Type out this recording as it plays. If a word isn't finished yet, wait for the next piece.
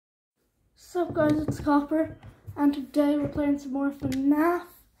What's up guys, it's Copper, and today we're playing some more FNAF.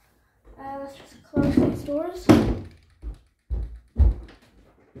 Let's just close these doors.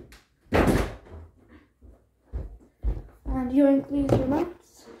 And yoink these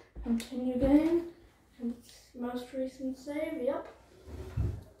remotes. Continue game. Most recent save, yep.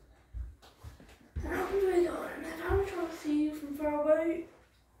 And we're going. If I'm trying to see you from far away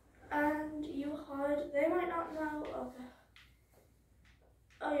and you hide, they might not know. Okay.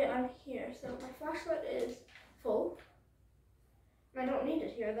 Oh yeah, I'm here. So my flashlight is full. I don't need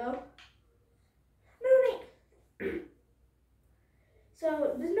it here though. No need.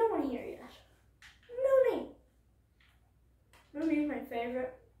 So there's no one here yet. No need. Mooney is my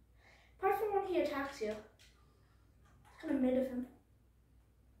favorite. Apart from when he attacks you. It's kind of mid of him.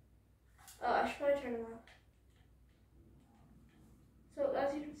 Oh, I should probably turn him off. So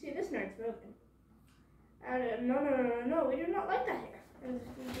as you can see, this nerd's moving. And no, we do not like that here. And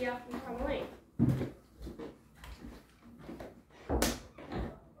the often come late.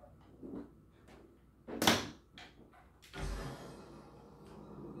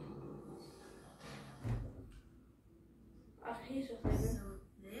 He's just leaving. So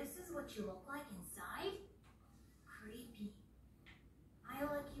this is what you look like inside? Creepy. I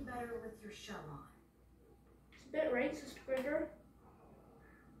like you better with your shell on. It's a bit racist, Critter.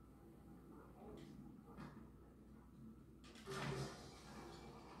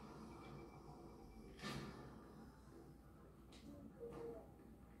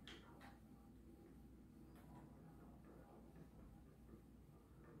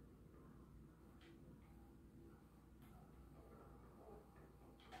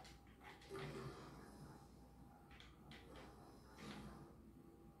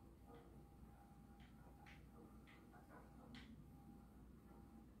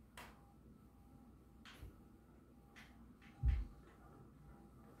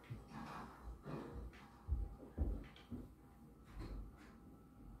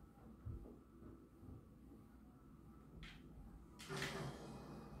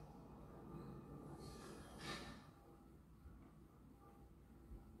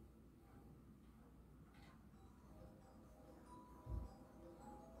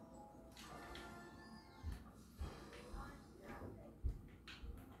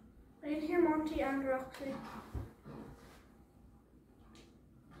 I can hear Monty and Roxy.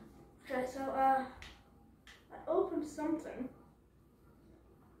 Okay, so I opened something.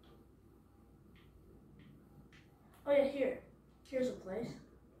 Oh yeah, here's a place.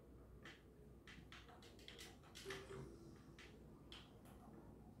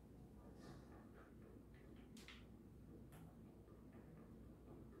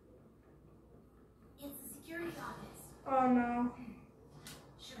 It's the security office. Oh no.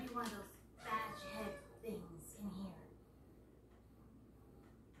 Should be one of those badge head things in here.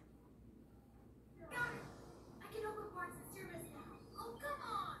 Got it! I can open parts and service now. Oh, come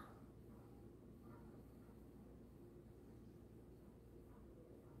on!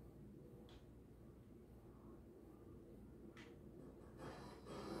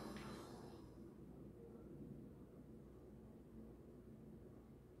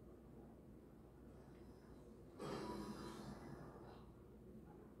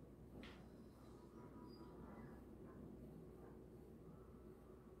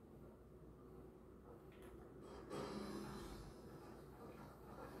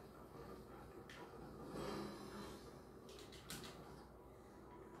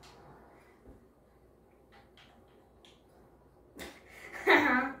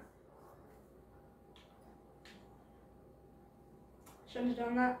 Shouldn't have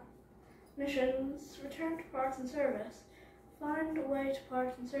done that. Missions, return to parts and service. Find a way to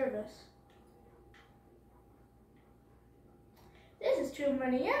parts and service. This is too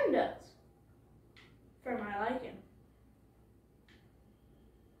many ENDOS for my liking.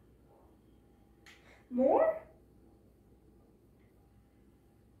 More?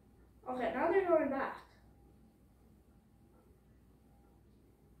 Okay, now they're going back.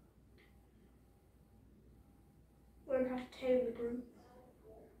 We're gonna have to tame the group.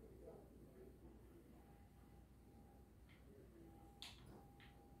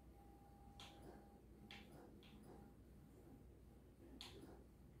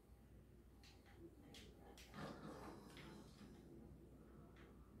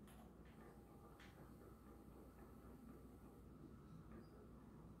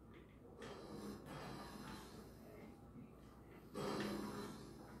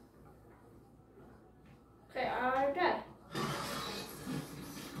 Okay, I'm dead.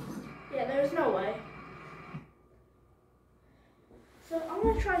 Yeah, there's no way. So I'm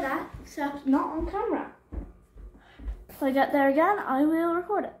gonna try that, except not on camera. If I get there again, I will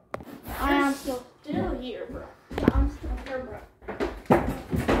record it. I am still here, bro. Yeah, I'm still here, bro.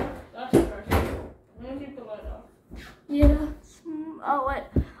 That's perfect. I'm gonna keep the light off. Yeah. Oh wait,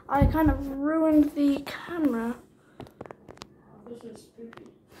 I kind of ruined the camera. This is spooky.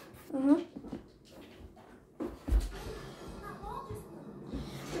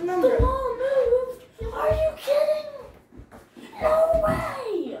 Remember, the wall moved. Are you kidding? No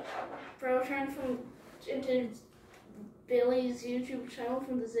way! Bro turned into Billy's YouTube channel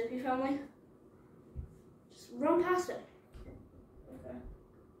from the Zippy family. Just run past it. Okay.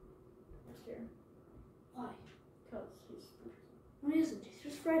 I'm scared. Why? Because he's spooky. No, he isn't. He's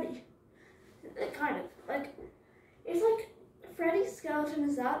just Freddy. Kind of. Like, it's like Freddy's skeleton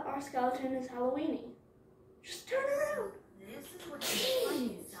is that, our skeleton is Halloweeny. Just turn around. This is what you look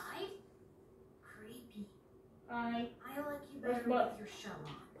like inside? Creepy. I like you better with your show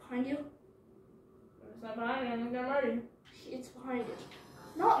on. Behind you? It's not behind me, I'm gonna murder you. It's behind you.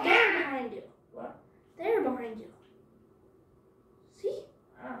 Not there behind you. What? There behind you. See?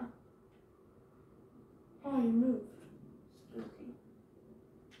 Ah. Oh, you moved. Spooky.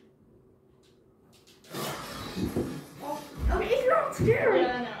 Oh, okay, if you're not scared.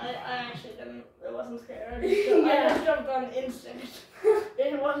 Yeah, no, I actually didn't. It wasn't scary. I just jumped on instinct.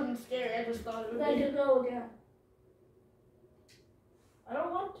 It wasn't scary, I just thought it would be. Let you go again. I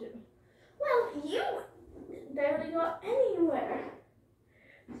don't want to. Well, you barely got anywhere.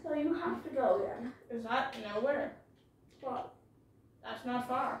 So you have to go again. Is that nowhere? What? That's not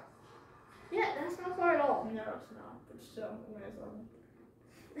far. Yeah, that's not far at all. No, it's not. But still, it may as well.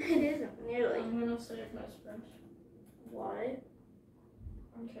 It isn't, nearly. I'm gonna save my sprint. Why?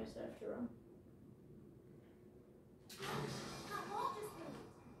 In case I have to run.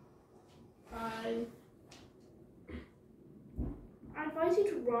 I advise you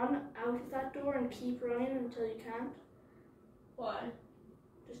to run out of that door and keep running until you can't. Why?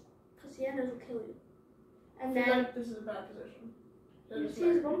 Just because the endos will kill you. And then like this is a bad position. You see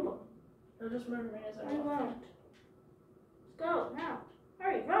his bumble. He'll just murder me as I walk. Let's go now.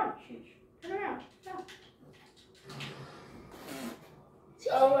 Hurry, run. Sheesh. Turn around. Go. See?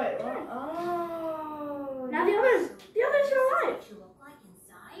 Oh wait. Oh. Now the others are alive. You look like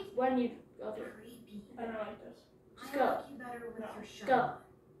inside? When you go through. Creepy. I don't like this. Just I go. like you better with your show. Go.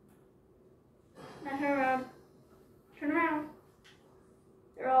 Now turn around. Turn around.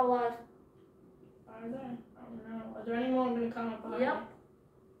 They're all alive. Are they? I don't know. Are there anyone going to come up behind me? Yep.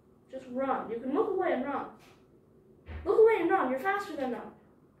 Just run. You can look away and run. Look away and run. You're faster than them.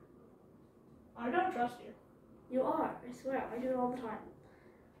 I don't trust you. You are. I swear. I do it all the time.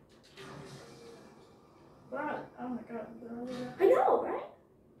 Wow. Oh my god. I know, right?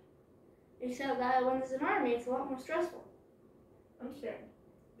 Except that when there's an army, it's a lot more stressful. I'm scared.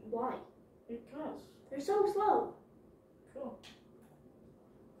 Why? Because. They're so slow. Cool.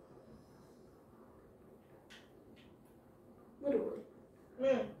 Literally.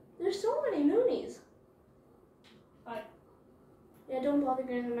 Moon. There's so many Moonies. Hi. Yeah, don't bother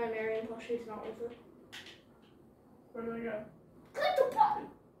getting my Marion plushie, it's not worth it. Where do I go? Click the button!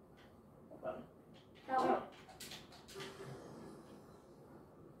 What button? That one.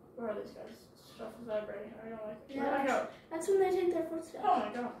 Where are these guys? Stuff is vibrating. I don't like it. Yeah, where do I go? That's when they take their footsteps. Oh my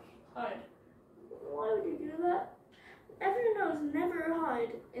gosh. Hide. Why would you do that? Everyone knows never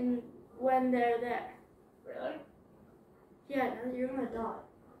hide when they're there. Really? Yeah, no, you're gonna die.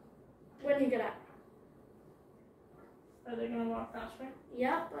 When you get out. Are they gonna walk past me?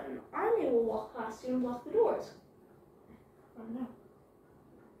 Yeah, but an army will walk past you and block the doors. Oh no.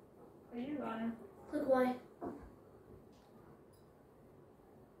 Are you lying? Click away.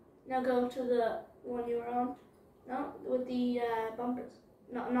 Now go to the one you were on. No, with the bumpers.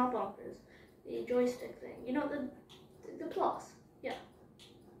 No, not bumpers. The joystick thing. You know the plus. Yeah.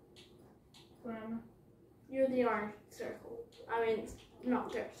 Where am I? You're the orange circle. I mean,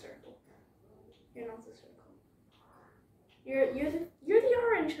 not their circle. You're not the circle. You're the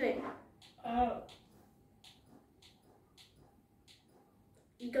orange thing. Oh.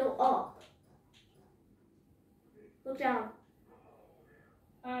 You go up. Look down.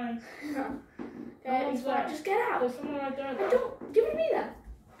 Okay, it's fine. Just get out. There's someone right there. Don't give it to me then.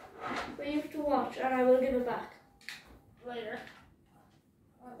 But you have to watch, and I will give it back later.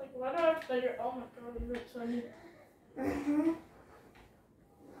 Like, why do I have to figure? Oh my god, you're so neat.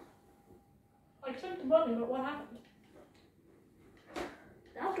 I clicked the button, but what happened?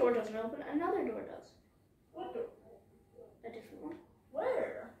 That door doesn't open, another door does. What door? A different one.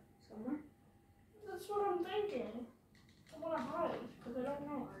 Where? Somewhere. That's what I'm thinking. I want to hide, because I don't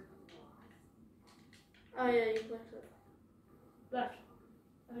know. Oh yeah, you clicked it. Left.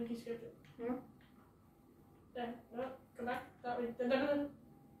 I think you skipped it. No? There. No. Come back. That way. No.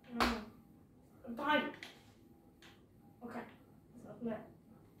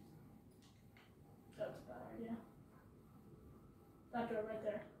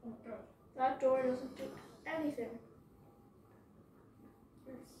 anything.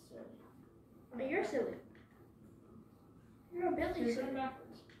 You're silly. But you're silly. You're a Billy You're silly. going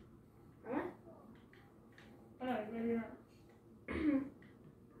backwards. Am I know, maybe you're not. I?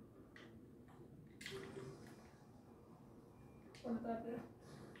 What did that do?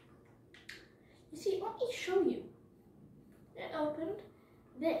 You see, let me show you. It opened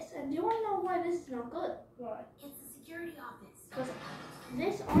this, and do you want to know why this is not good? Why? It's a security office. Because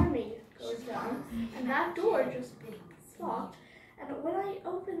this army goes down, and that door just locked. And when I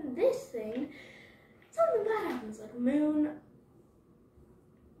open this thing, something bad happens, like Moon,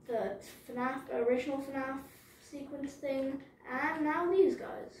 the FNAF, original FNAF sequence thing, and now these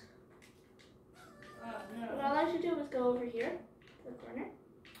guys. No. What I like to do is go over here, to the corner,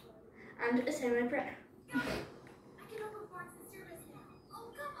 and say my prayer. I can open parts of service now.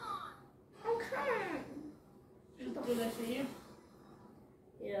 Oh, come on. Oh, come on! Do they see you?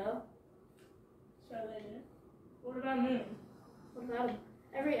 Yeah. So they do. What about Moon? What about him?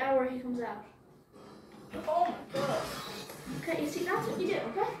 Every hour he comes out. Oh my god. Okay, you see, that's what you do,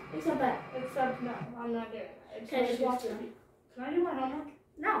 okay? It's not bad. Except no, I'm not doing it. Okay, just watch it. Can I do my homework?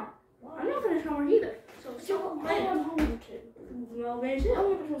 No, Why? I'm not finished homework either. So stop I playing. have homework too. Well, me too.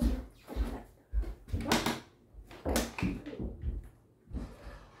 I'm gonna trust you.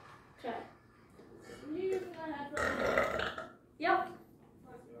 Okay. You using my headphones? Yep.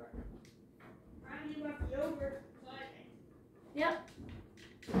 You left the over. Yep.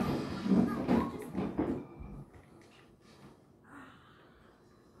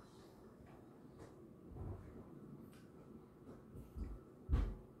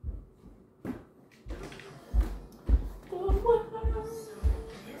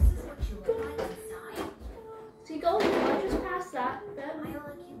 This is what you look like inside. See, go. I just passed that bit. I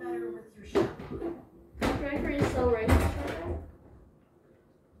like you better with your shirt on. Gregory is so racist right there.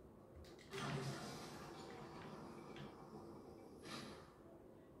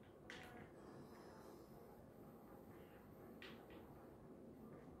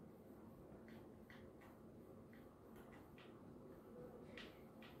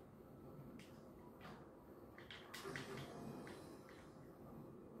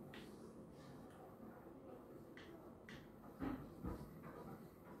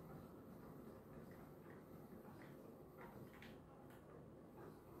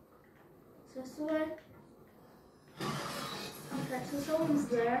 Is this the way? Okay, so someone's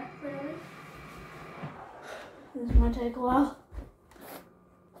there, clearly. This might take a while.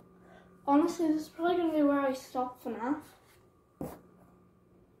 Honestly, this is probably going to be where I stop FNAF.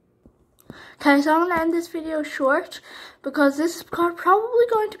 Okay, so I'm going to end this video short because this is probably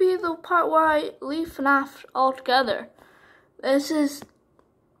going to be the part where I leave FNAF altogether. It's just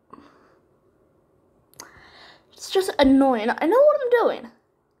annoying. I know what I'm doing,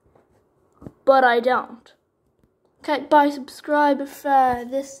 but I don't. Okay, bye. Subscribe if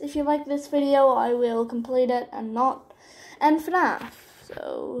you like this video. I will complete it and not end FNAF.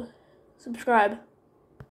 So subscribe.